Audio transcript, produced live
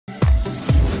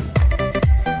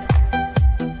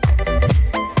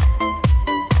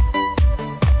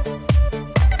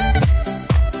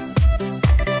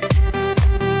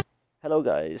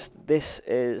Hello guys, this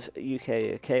is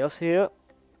UK Chaos here.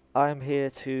 I'm here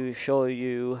to show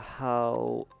you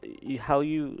how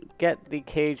you get the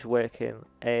cage working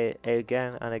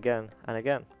again and again and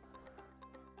again.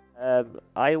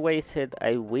 I waited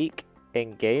a week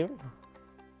in game,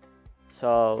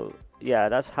 so yeah,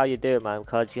 that's how you do it, man.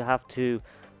 Because you have to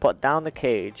put down the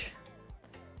cage,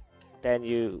 then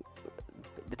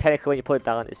technically when you put it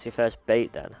down, it's your first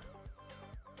bait. Then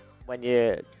when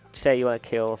you say you want to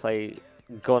kill, say,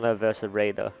 Gunner versus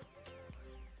Raider,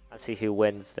 and see who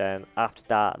wins, then after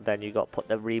that, then you got to put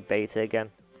the rebait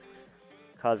again.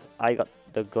 Cause I got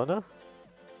the Gunner,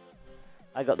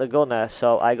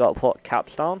 so I got to put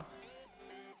caps down.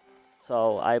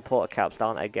 So I put caps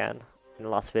down again in the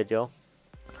last video,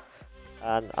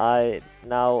 and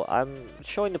I'm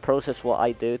showing the process what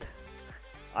I did.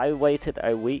 I waited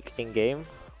a week in game.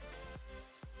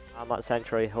 I'm at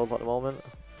Sanctuary Hills at the moment.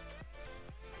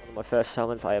 One of my first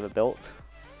summons I ever built,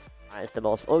 and it's the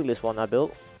most ugliest one I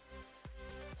built.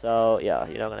 So yeah,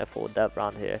 you're not gonna afford that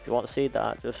around here. If you want to see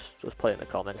that, just put it in the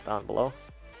comments down below.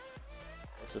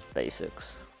 It's just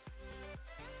basics.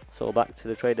 So back to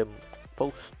the trading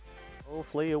post.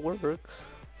 Hopefully it works.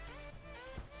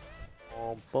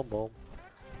 Boom boom.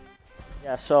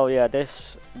 Yeah, so yeah,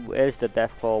 this is the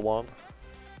Deathcore one,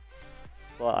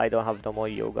 but I don't have no more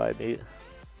yoga meat.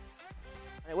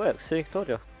 It works. See, told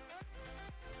you.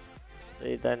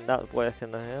 See, then that's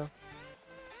working here.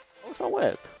 Oh, it's not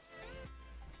worked.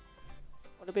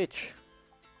 What a bitch.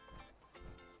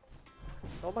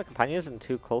 All my companions isn't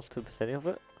too close to the vicinity of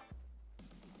it.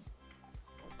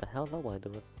 What the hell am I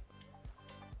doing?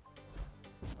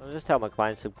 I'll just tell my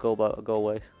companions to go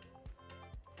away.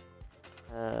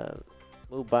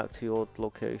 Move back to your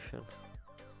location.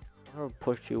 I'm gonna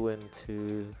push you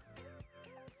into,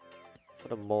 for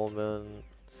the moment,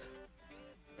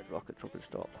 Red Rocket Trucker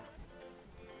Stop.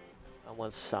 I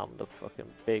want Sam, the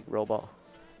fucking big robot.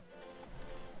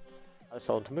 I just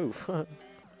told him to move.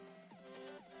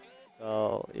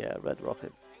 So yeah, Red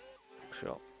Rocket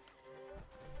Shop.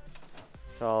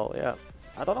 So yeah,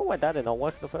 I don't know why that did not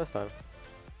work the first time.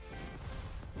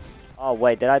 Oh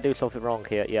wait, did I do something wrong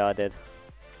here? Yeah, I did.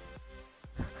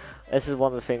 This is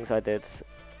one of the things I did.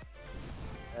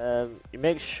 You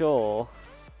make sure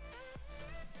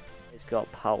it's got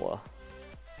power.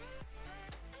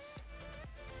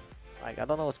 Like, I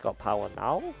don't know if it's got power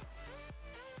now. I'm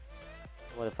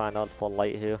gonna find out. Put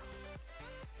light here.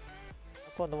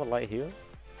 I'll put another light here.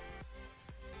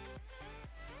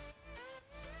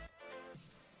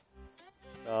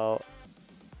 So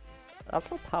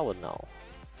that's not power now.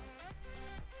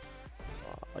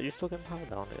 Are you still getting power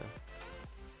down here?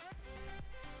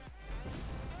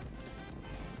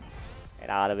 Get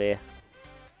out of here.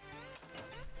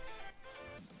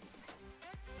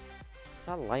 Is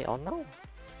that light on now?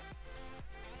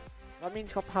 That means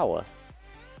it's got power.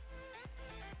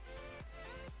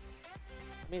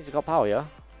 That means it's got power, yeah?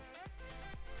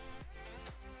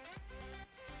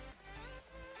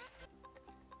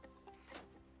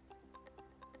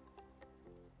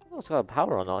 Oh, it's got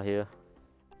power or not here.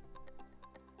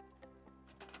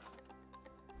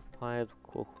 Quiet.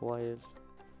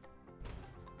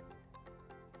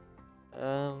 I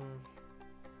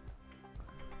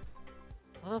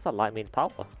don't know if that light means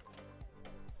power.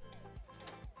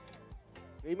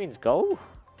 Green means go?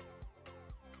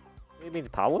 Green means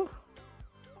power?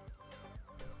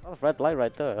 That's red light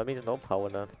right there. That means no power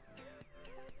then.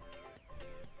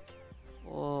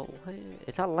 Oh, wait.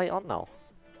 Is that light on now?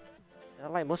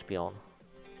 That light must be on.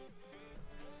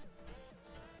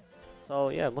 So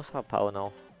yeah, it must have power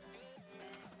now.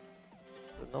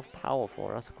 There's enough power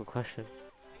for it, that's a good question.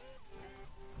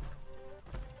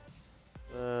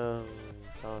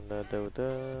 Down there.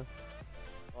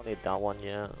 Don't need that one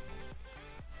yet.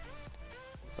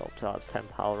 So that's 10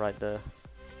 power right there.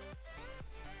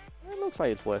 It looks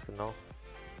like it's working now.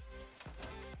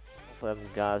 Hopefully them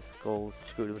guys go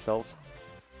screw themselves.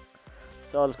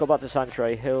 So let's go back to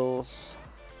Sanctuary Hills.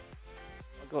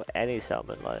 I'll go any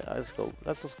settlement, like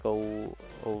let's just go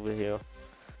over here.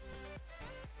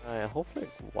 Hopefully,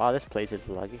 wow, this place is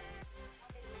laggy.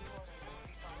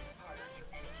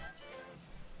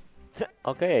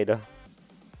 Okay, Ada.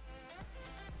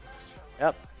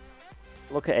 Yep.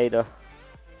 Look at Ada.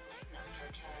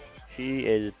 She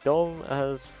is dumb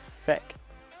as feck.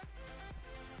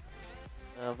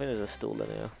 I think there's a stool in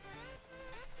here.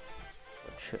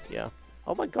 Yeah.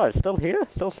 Oh my god, it's still here?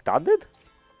 Still standing?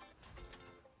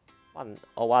 Man,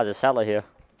 oh wow, there's a seller here.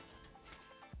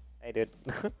 Hey dude.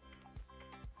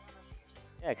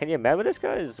 Yeah, can you remember this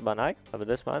guy? This is man, I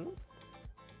remember this man.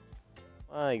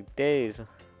 My days.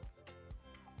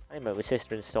 I remember my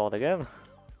sister installed again.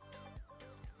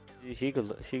 She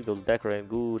could decorate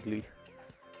goodly.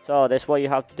 So that's what you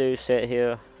have to do. Sit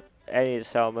here, any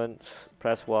settlements,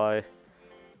 press Y,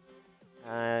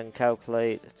 and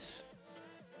calculate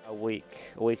a week.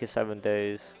 A week is 7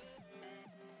 days.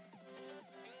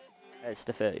 It's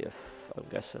the 30th, I'm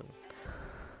guessing.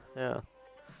 Yeah.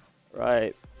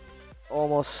 Right.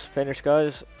 Almost finished,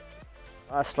 guys.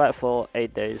 I slept for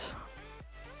 8 days.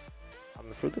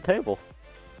 I'm through the table.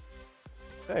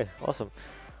 Okay, awesome.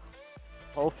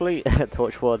 Hopefully,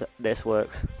 touch wood, this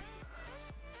works.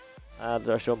 And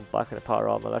let's jump back in the power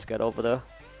armor. Let's get over there.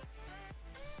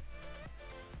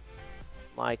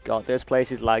 My god, this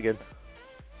place is lagging.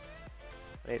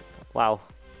 Wow.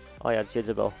 Oh yeah,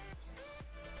 Jezebel.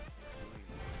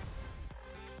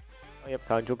 Oh yep,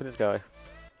 can't jump in this guy.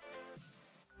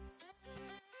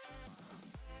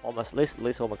 Almost, at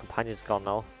least all my companions gone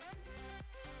now.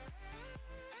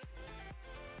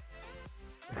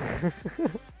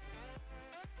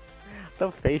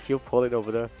 The face you're pulling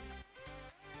over there.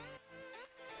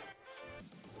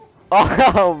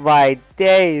 Oh my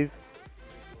days!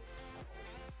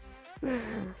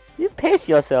 You piss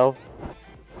yourself.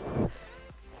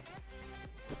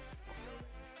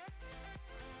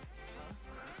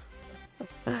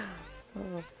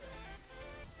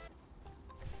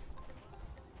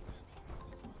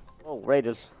 Oh,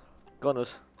 raiders,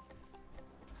 gunners.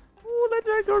 Oh,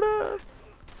 let's go.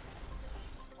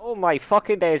 Oh my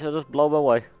fucking days! I just blow them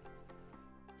away.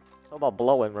 How about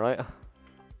blowing, right?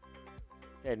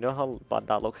 Yeah, you know how bad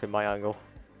that looks in my angle.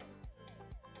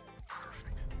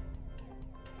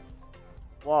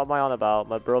 What am I on about?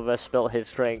 My brother spilt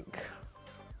his drink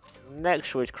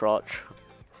next to his crotch,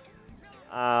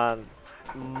 and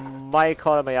my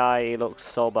corner of my eye looks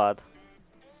so bad.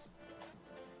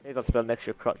 Please don't spill next to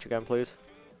your crotch again, please.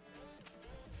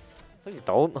 Please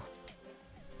don't.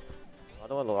 I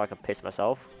don't want to look like I piss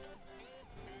myself.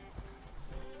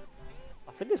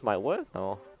 I think this might work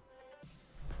now.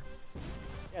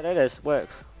 Yeah, there it is.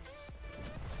 Works.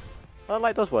 Oh, the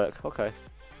light does work. Okay.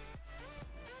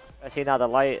 I see now the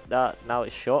light that now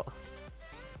it's shut.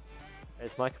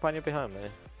 Is my companion behind me?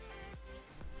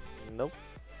 Nope.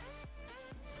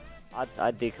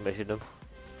 I decommissioned him.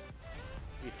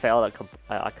 He failed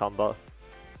at combat.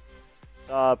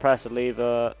 So I press the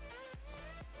lever.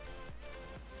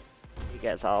 He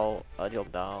gets out. I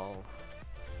jump down.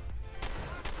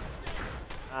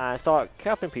 And start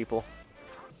capping people.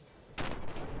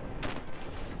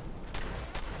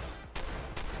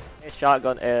 His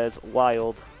shotgun is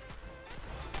wild.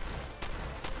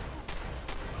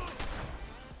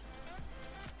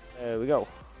 There we go.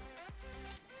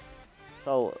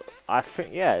 So I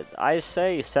think, yeah, I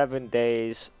say 7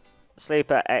 days,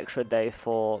 sleep an extra day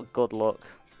for good luck.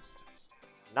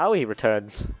 Now he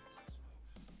returns.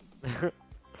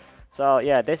 So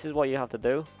yeah, this is what you have to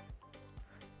do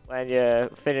when you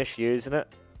finish using it,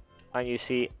 and you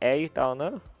see A down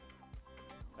there.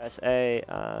 Press A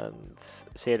and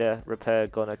see the repair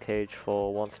gunner cage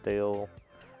for 1 steel.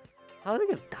 How do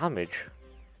they get damage?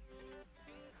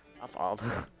 That's odd.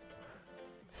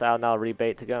 So I'll now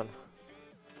rebait again.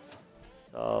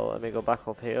 So let me go back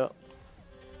up here.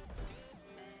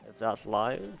 If that's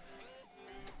live.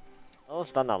 Oh,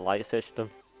 it's done that light system.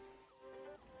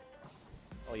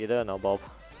 Oh, you're there now, Bob.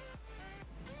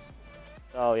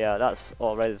 Oh yeah, that's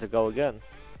all ready to go again.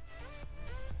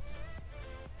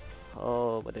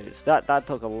 Oh my days, that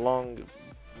took a long,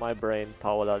 my brain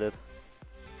power that did.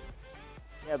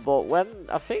 Yeah, but when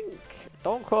I think,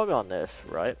 don't quote me on this,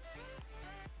 right?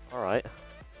 All right,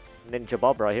 Ninja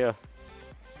Bob right here.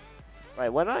 Right,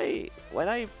 when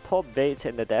I put bait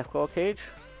in the Deathclaw cage,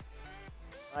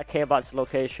 when I came back to the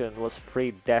location was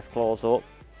 3 Deathclaws up.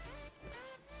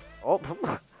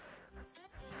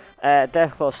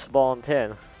 Deathclaw spawned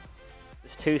in.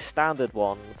 There's 2 standard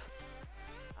ones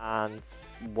and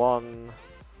 1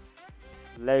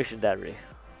 legendary.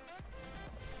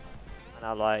 And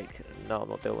I'm like, no, I'm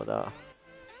not doing that.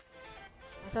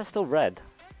 Why is that still red?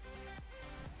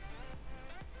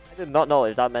 I did not know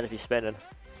if that meant to be spinning.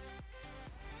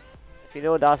 If you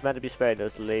know what that's meant to be spinning,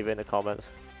 just leave it in the comments.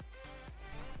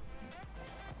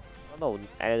 I don't know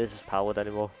any of this is powered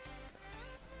anymore.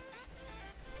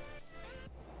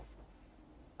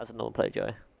 That's a normal play,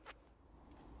 Joey.